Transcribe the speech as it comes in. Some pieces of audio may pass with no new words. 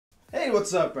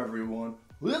what's up everyone?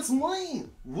 It's me,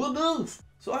 the Doof.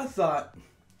 So I thought,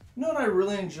 you know what I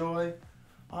really enjoy?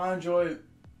 I enjoy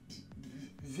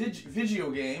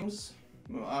video games,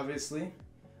 obviously.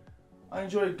 I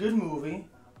enjoy a good movie.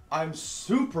 I'm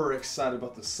super excited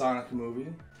about the Sonic movie.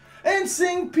 And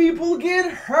seeing people get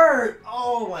hurt!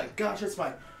 Oh my gosh, that's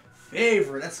my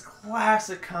favorite. That's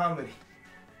classic comedy.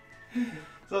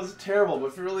 Sounds terrible, but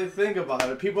if you really think about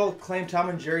it, people claim Tom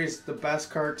and Jerry is the best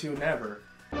cartoon ever.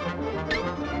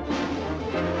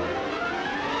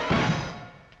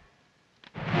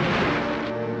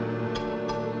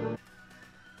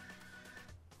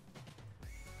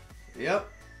 Yep,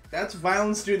 that's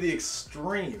violence to the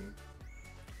extreme.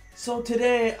 So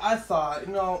today I thought,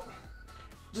 you know,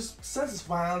 just since this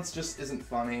violence just isn't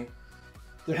funny,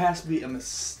 there has to be a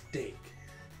mistake.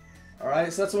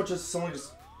 Alright, so that's what just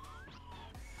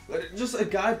a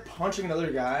guy punching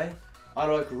another guy out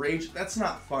of like rage, that's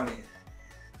not funny.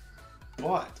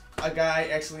 But a guy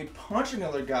accidentally punching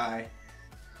another guy,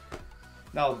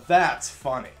 now that's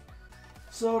funny.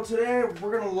 So today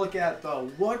we're gonna look at the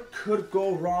what could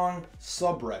go wrong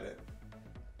subreddit.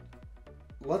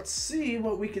 Let's see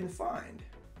what we can find.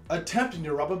 Attempting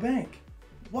to rob a bank.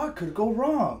 What could go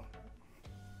wrong?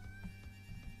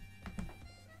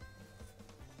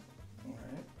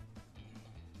 Alright.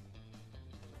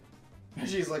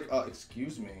 She's like,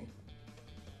 excuse me.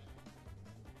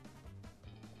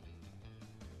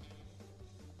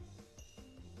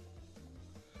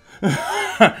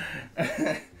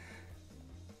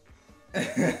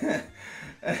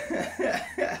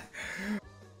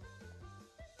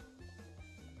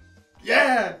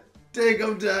 Yeah! Take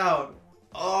him down!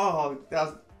 Oh,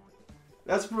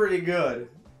 that's pretty good.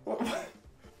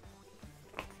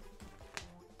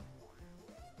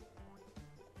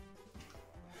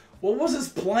 What was his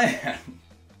plan?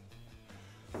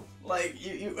 Like,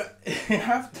 you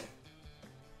have to...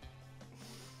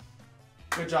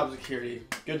 Good job, security.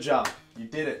 Good job. You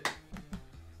did it.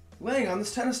 Laying on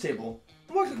this tennis table.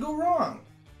 What could go wrong?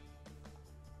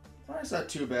 Well, it's not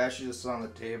too bad. She's just on the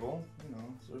table. You know,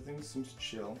 so everything seems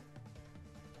chill.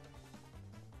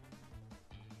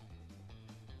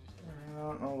 I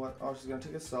don't know what... Oh, she's gonna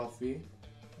take a selfie.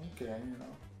 Okay, you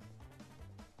know.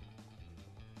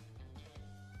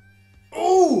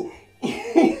 Oh!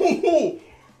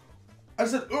 I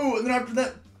said, ooh, and then after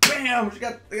that, bam!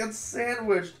 They got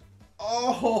sandwiched.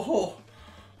 Oh!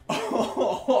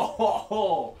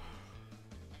 Oh!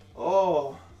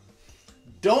 Oh!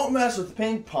 Don't mess with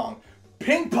ping pong.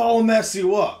 Ping pong will mess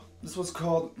you up. This was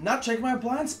called not checking my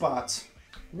blind spots.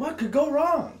 What could go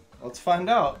wrong? Let's find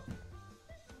out.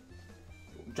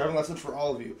 Driving lessons for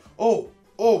all of you. Oh!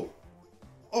 Oh!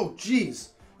 Oh! Jeez!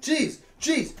 Jeez!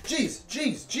 Jeez! Jeez!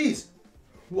 Jeez! Jeez!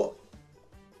 What?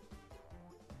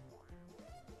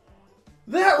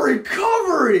 That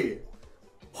recovery!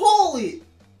 Holy!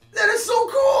 That is so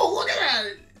cool! Look at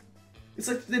that! It's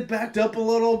like they backed up a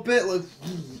little bit. Like,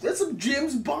 that's some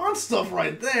James Bond stuff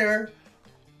right there.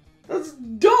 That's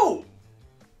dope!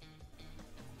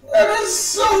 That is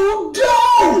so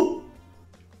dope!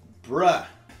 Bruh.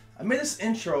 I made this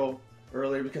intro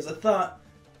earlier because I thought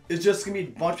it's just gonna be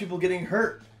a bunch of people getting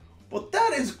hurt. But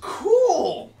that is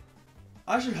cool!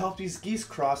 I should help these geese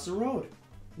cross the road.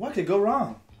 What could go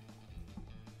wrong?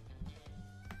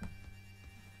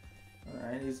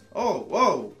 Alright, he's... Oh,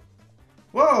 whoa!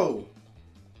 Whoa!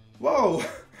 Whoa!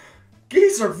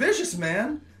 Geese are vicious,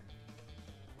 man!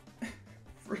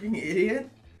 Freaking idiot.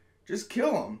 Just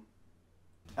kill them.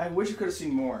 I wish you could have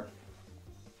seen more.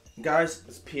 Guys,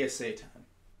 it's PSA time.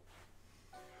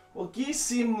 Well, geese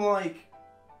seem like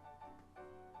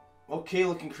okay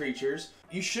looking creatures.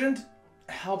 You shouldn't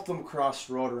help them cross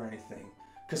the road or anything,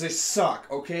 because they suck,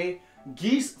 okay?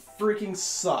 Geese freaking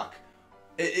suck.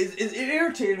 It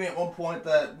irritated me at one point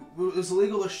that it was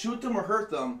illegal to shoot them or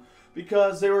hurt them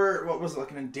because they were, what was it,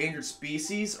 like an endangered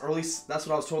species? Or at least that's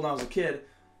what I was told when I was a kid.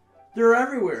 They're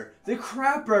everywhere. They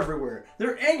crap everywhere.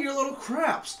 They're angry little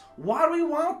craps. Why do we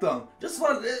want them?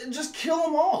 Just kill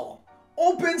them all.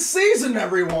 Open season,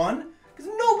 everyone! Because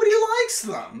nobody likes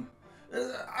them.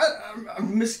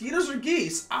 Mosquitoes or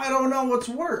geese? I don't know what's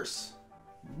worse.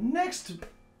 Next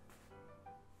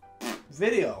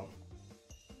video.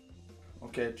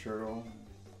 Okay, turtle.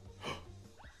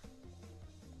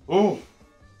 Oh!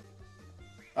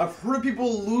 I've heard of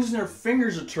people losing their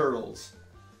fingers to turtles.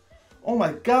 Oh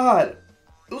my god!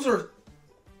 Those are...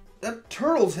 That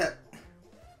turtle's had...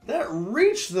 That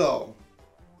reach, though!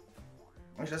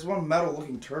 Actually, that's one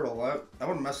metal-looking turtle. I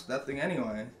wouldn't mess with that thing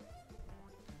anyway.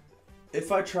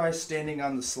 If I try standing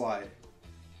on the slide.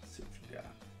 Let's see what you got.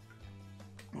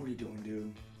 What are you doing,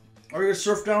 dude? Are you gonna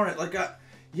surf down it like a...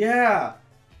 Yeah!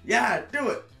 Yeah, do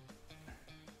it.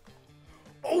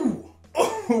 Oh!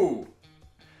 Oh!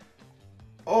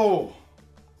 Oh!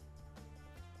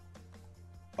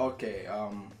 Okay,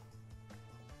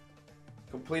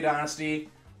 complete honesty,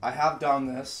 I have done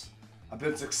this. I've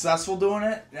been successful doing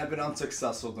it, and I've been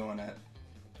unsuccessful doing it.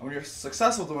 And when you're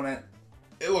successful doing it,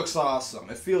 it looks awesome.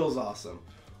 It feels awesome.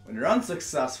 When you're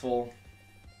unsuccessful,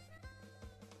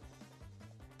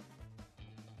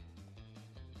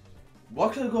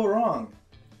 what could go wrong?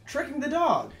 Tricking the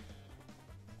dog.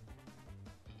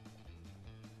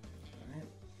 Right.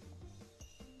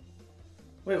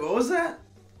 Wait, what was that?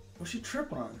 What'd she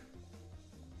trip on?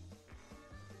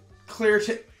 Clear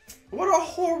tape. What a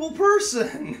horrible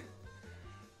person!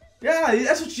 Yeah,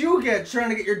 that's what you get trying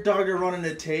to get your dog to run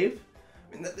into tape.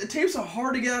 I mean, the tapes are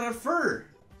hard to get out of fur.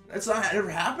 That's not ever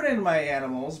happening to my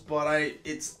animals, but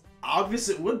it's obvious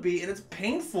it would be, and it's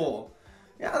painful.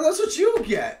 Yeah, that's what you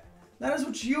get. That is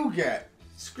what you get.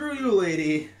 Screw you,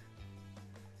 lady.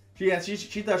 Yeah, she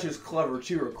thought she was clever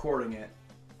too, recording it.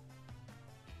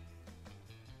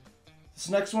 This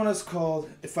next one is called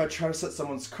 "If I Try to Set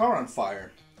Someone's Car on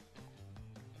Fire."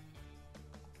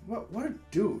 What a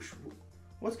douche.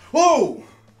 What's... Whoa!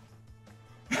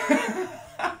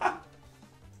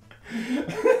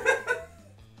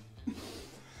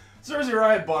 Seriously,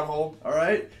 right, butthole,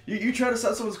 alright? You try to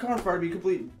set someone's car on fire to be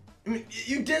complete... I mean,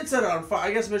 you did set it on fire.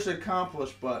 I guess mission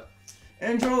accomplished, but...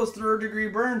 Enjoy those third-degree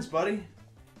burns, buddy.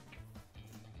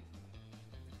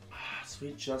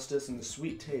 Sweet justice and the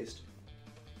sweet taste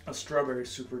of strawberry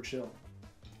super chill.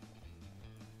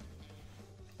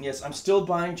 Yes, I'm still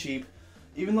buying cheap,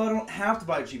 even though I don't have to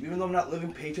buy cheap, even though I'm not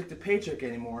living paycheck to paycheck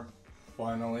anymore.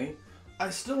 Finally, I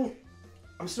still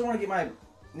want to get my,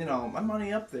 my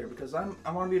money up there because I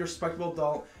want to be a respectable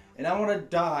adult and I want to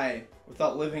die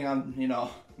without living on,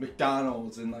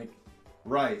 McDonald's and like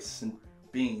rice and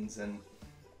beans, and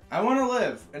I want to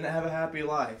live and have a happy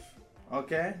life.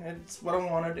 Okay, it's what I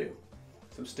want to do.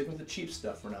 So I'm sticking with the cheap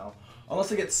stuff for now,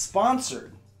 unless I get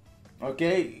sponsored.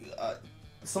 Okay,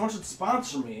 someone should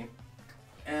sponsor me.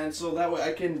 And so that way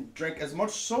I can drink as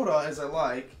much soda as I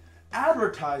like,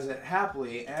 advertise it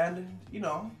happily, and,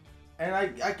 and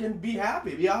I can be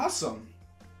happy, be awesome.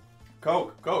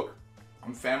 Coke.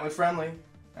 I'm family friendly.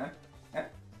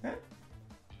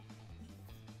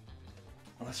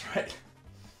 Oh, that's right.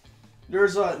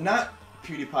 There's not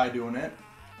PewDiePie doing it,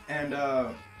 and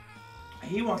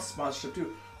he wants sponsorship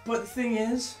too. But the thing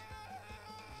is,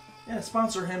 yeah,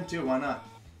 sponsor him too, why not?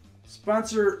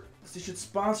 They should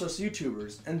sponsor us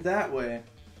YouTubers, and that way,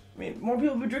 more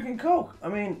people will be drinking Coke.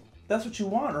 That's what you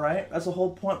want, right? That's the whole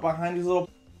point behind these little...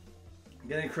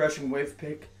 Getting a crushing wave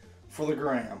pick for the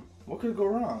gram. What could go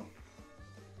wrong?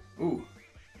 Ooh.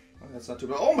 Oh, that's not too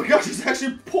bad. Oh my gosh, he's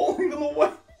actually pulling them away!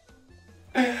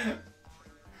 I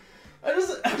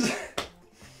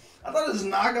thought I just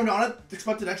knocked them down. I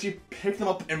expected to actually pick them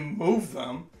up and move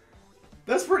them.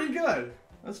 That's pretty good.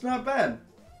 That's not bad.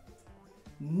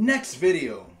 Next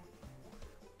video.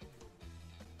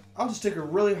 I'll just take a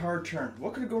really hard turn.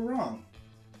 What could go wrong?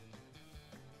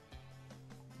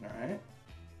 Alright.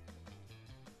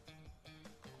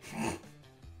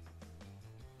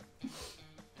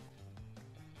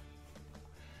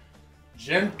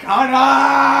 Gymkhana!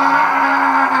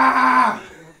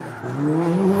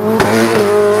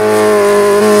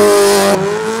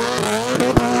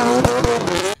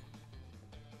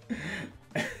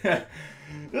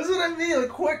 This is what I mean, like,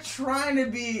 quit trying to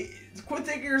be... Quit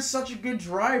thinking you're such a good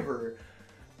driver.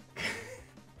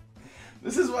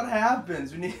 This is what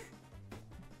happens when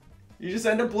you just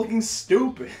end up looking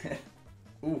stupid.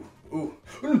 Ooh.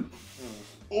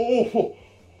 Oh.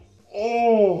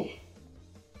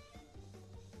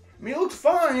 He looked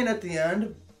fine at the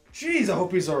end. Jeez, I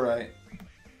hope he's alright.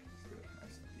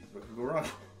 What could go wrong?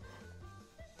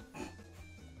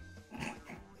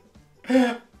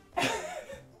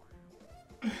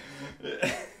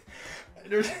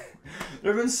 There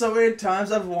have been so many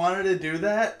times I've wanted to do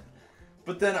that,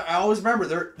 but then I always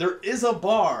remember there is a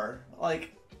bar,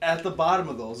 like, at the bottom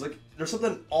of those. Like, there's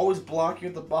something always blocking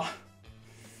at the bottom.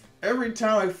 Every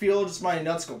time I feel just my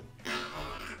nuts go...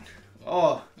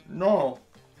 Oh, no.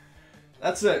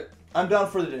 That's it. I'm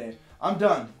done for the day. I'm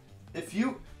done.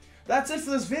 That's it for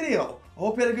this video. I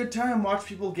hope you had a good time watching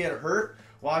people get hurt,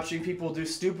 watching people do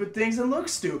stupid things and look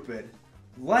stupid.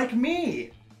 Like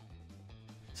me.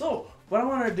 So, what I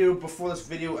want to do before this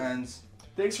video ends,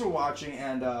 thanks for watching,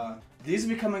 and these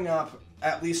will be coming up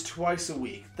at least twice a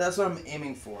week. That's what I'm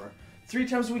aiming for. 3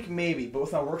 times a week maybe, but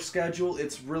with my work schedule,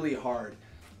 it's really hard.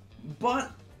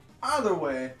 But, either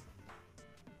way,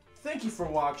 thank you for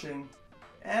watching,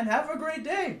 and have a great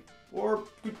day, or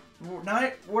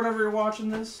night, whatever you're watching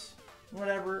this,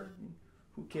 whatever,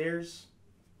 who cares?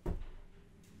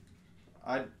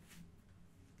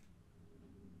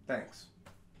 Thanks.